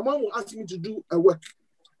younger, my mom would ask me to do a work,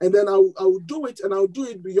 and then I would do it, and I would do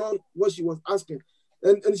it beyond what she was asking.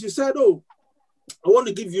 And she said, oh, I want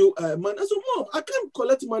to give you money. I said, Mom, I can't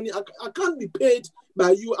collect money. I can't be paid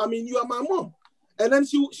by you. I mean, you are my mom. And then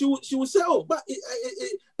she would say, oh, but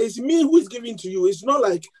it's me who is giving to you. It's not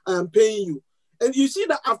like I am paying you. And you see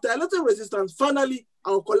that after a little resistance, finally,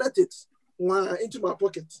 I'll collect it into my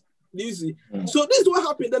pocket. You see? Mm-hmm. So this is what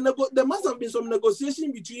happened. There must have been some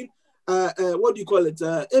negotiation between,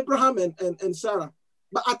 Abraham and Sarah.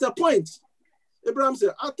 But at a point, Abraham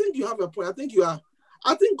said, I think you have a point.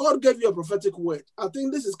 I think God gave you a prophetic word. I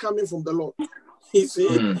think this is coming from the Lord. You see?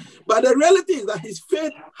 Mm. But the reality is that his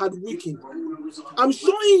faith had weakened. I'm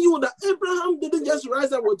showing you that Abraham didn't just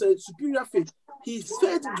rise up with a superior faith. His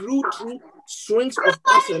faith grew through swings of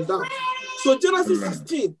ups and downs. So Genesis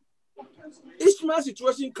 16, Ishmael's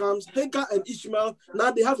situation comes, Hagar and Ishmael,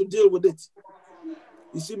 now they have to deal with it.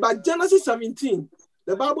 You see, by Genesis 17,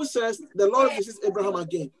 the Bible says the Lord visits Abraham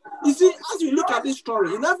again. You see, as you look at this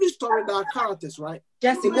story, in every story there are characters, right?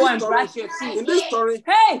 Just to go and brush your teeth. In this story,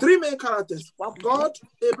 three main characters: God,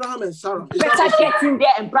 Abraham, and Sarah. Better get in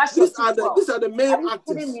there and brush your teeth. These are the main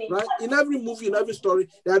actors, right? In every movie, in every story,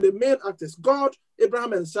 they are the main actors: God,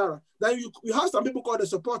 Abraham, and Sarah. Then you have some people called the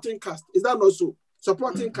supporting cast. Is that not so?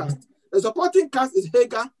 Supporting cast. The supporting cast is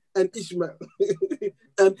Hagar and Ishmael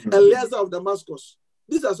and Eliezer of Damascus.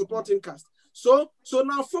 These are supporting cast. So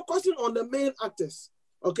now focusing on the main actors,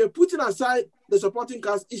 okay, putting aside the supporting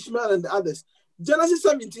cast, Ishmael and the others. Genesis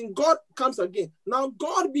 17, God comes again. Now,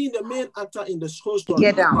 God being the main actor in the whole story.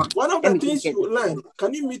 Get down. One of the things you learn,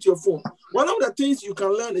 can you mute your phone? One of the things you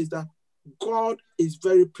can learn is that God is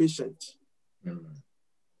very patient.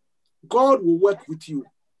 God will work with you.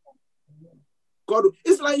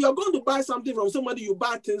 It's like you're going to buy something from somebody you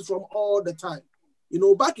buy things from all the time. You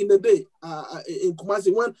know, back in the day, in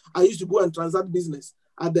Kumasi, when I used to go and transact business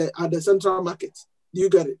at the central market, do you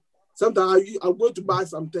get it? Sometimes I'll go to buy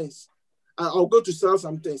some things. I'll go to sell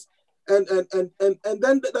some things. And then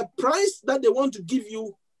the price that they want to give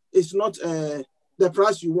you is not the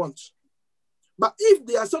price you want. But if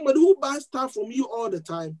they are somebody who buys stuff from you all the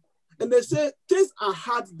time, and they say things are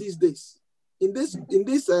hard these days, in this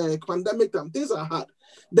pandemic time, things are hard,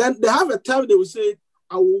 then they have a time they will say,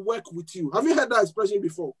 I will work with you. Have you heard that expression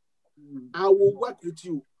before? I will work with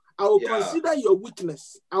you. I will consider your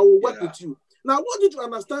weakness. I will work with you. Now, I want you to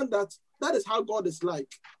understand that is how God is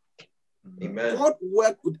like. Amen. God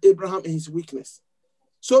worked with Abraham in his weakness.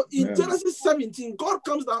 So in Genesis 17, God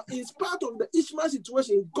comes down in spite of the Ishmael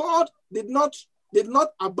situation. God did not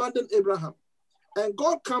abandon Abraham. And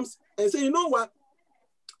God comes and says, you know what?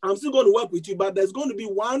 I'm still going to work with you, but there's going to be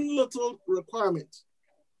one little requirement.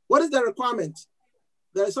 What is the requirement?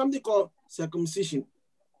 There is something called circumcision.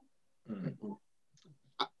 Mm-hmm.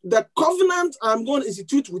 The covenant I'm going to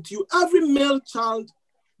institute with you, every male child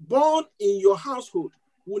born in your household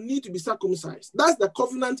will need to be circumcised. That's the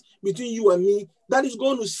covenant between you and me that is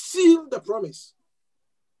going to seal the promise.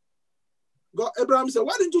 God, Abraham said,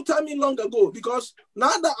 why didn't you tell me long ago? Because now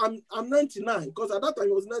that I'm 99, because at that time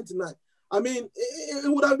I was 99. I mean, it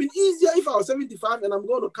would have been easier if I was 75 and I'm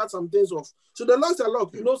going to cut some things off. So the Lord said,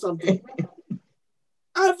 look, you know something?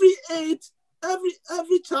 Every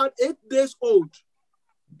child 8 days old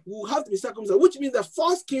will have to be circumcised, which means the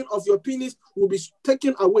foreskin of your penis will be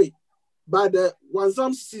taken away by the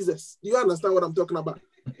Wanzam scissors. Do you understand what I'm talking about?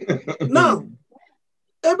 Now,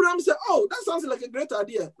 Abraham said, oh, that sounds like a great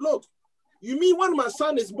idea. Look, you mean when my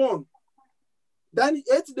son is born, then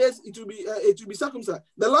 8 days it will be circumcised.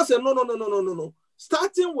 The Lord said, no.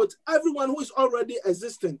 Starting with everyone who is already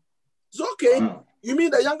existing. It's okay. You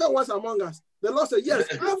mean the younger ones among us? The Lord said, yes,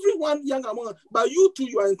 everyone young among us, but you two,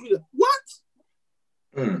 you are included. What?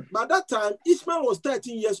 By that time, Ishmael was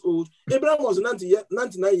 13 years old. Abraham was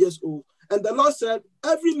 99 years old. And the Lord said,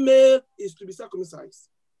 every male is to be circumcised.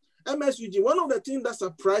 MSUG, one of the things that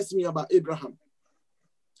surprised me about Abraham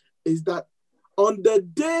is that on the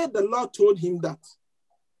day the Lord told him that,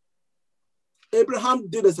 Abraham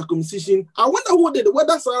did a circumcision. I wonder who did it,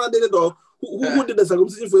 whether Sarah did it or who did the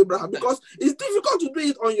circumcision for Abraham, because it's difficult to do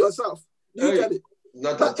it on yourself. Do you get it?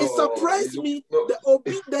 But it surprised me,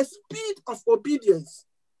 the speed of obedience.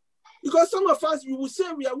 Because some of us, we will say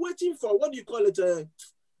we are waiting for, what do you call it,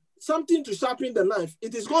 something to sharpen the knife.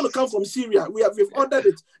 It is going to come from Syria. We've ordered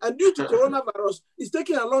it. And due to coronavirus, it's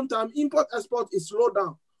taking a long time. Import, export is slowed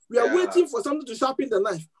down. We are waiting for something to sharpen the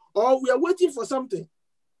knife. Or we are waiting for something.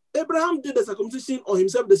 Abraham did the circumcision on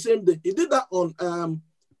himself the same day. He did that on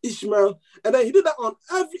Ishmael, and then he did that on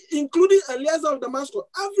including Eliezer of Damascus.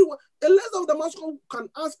 Everyone, Eliezer of Damascus can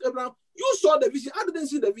ask Abraham, you saw the vision, I didn't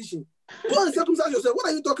see the vision. Go and circumcise yourself. What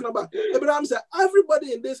are you talking about? Abraham said,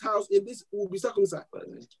 everybody in this house, in this will be circumcised.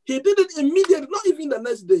 He did it immediately, not even the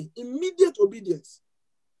next day. Immediate obedience.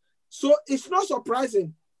 So it's not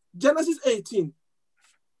surprising. Genesis 18,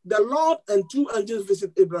 the Lord and two angels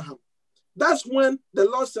visit Abraham. That's when the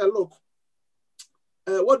Lord said, look,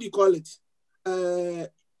 what do you call it?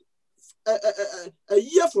 A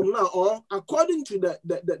year from now, or according to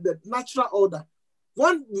the natural order,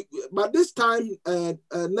 by this time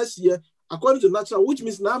next year, according to natural, which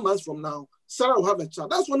means 9 months from now, Sarah will have a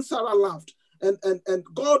child. That's when Sarah laughed. And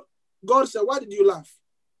God said, why did you laugh?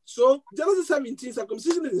 So Genesis 17,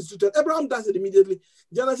 circumcision is instituted. Abraham does it immediately.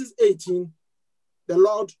 Genesis 18, the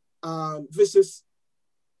Lord visits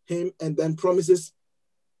him and then promises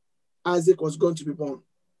Isaac was going to be born.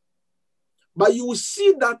 But you will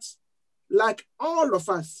see that, like all of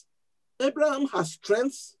us, Abraham has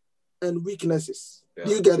strengths and weaknesses. Yeah.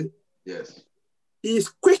 Do you get it? Yes. He is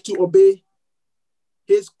quick to obey.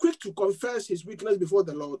 He is quick to confess his weakness before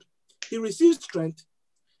the Lord. He receives strength.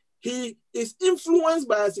 He is influenced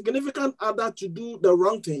by a significant other to do the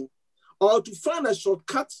wrong thing or to find a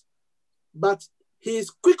shortcut, but he is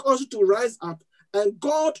quick also to rise up, and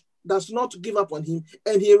God does not give up on him,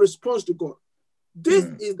 and he responds to God. This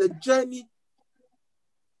is the journey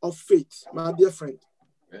of faith, my dear friend.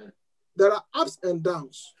 Yeah. There are ups and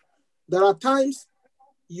downs. There are times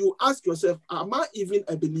you ask yourself, am I even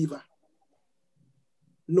a believer?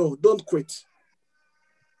 No, don't quit.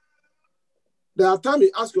 There are times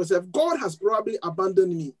you ask yourself, God has probably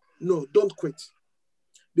abandoned me. No, don't quit.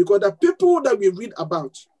 Because the people that we read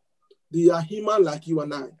about, they are human like you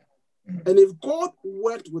and I. And if God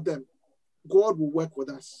worked with them, God will work with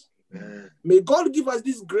us. May God give us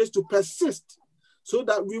this grace to persist so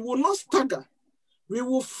that we will not stagger. We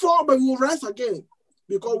will fall, but we will rise again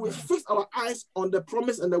because we fix our eyes on the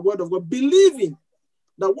promise and the word of God, believing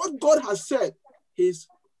that what God has said,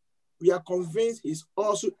 we are convinced he's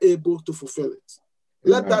also able to fulfill it.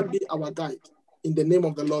 Let that be our guide in the name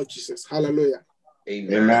of the Lord Jesus. Hallelujah.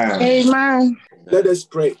 Amen. Amen. Let us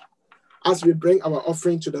pray as we bring our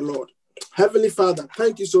offering to the Lord. Heavenly Father,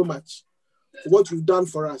 thank you so much for what you've done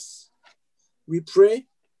for us. We pray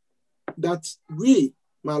that we,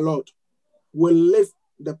 my Lord, will live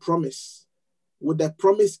the promise with the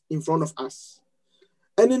promise in front of us.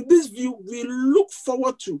 And in this view, we look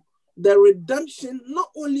forward to the redemption not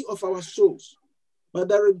only of our souls, but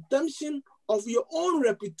the redemption of your own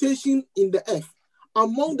reputation in the earth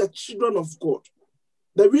among the children of God,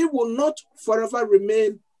 that we will not forever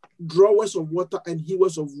remain drawers of water and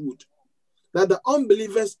hewers of wood, that the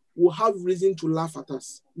unbelievers will have reason to laugh at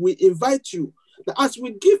us. We invite you that as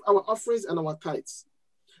we give our offerings and our tithes,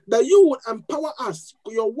 that you would empower us.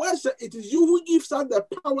 Your word says it is you who gives us the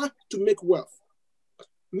power to make wealth.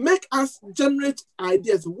 Make us generate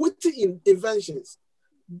ideas, witty inventions,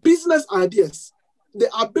 business ideas, the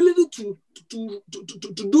ability to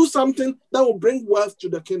do something that will bring wealth to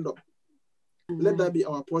the kingdom. Let that be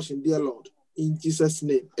our portion, dear Lord. In Jesus'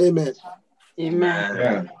 name, amen.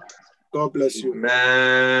 Amen. God bless you.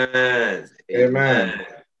 Amen. Amen.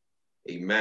 Amen.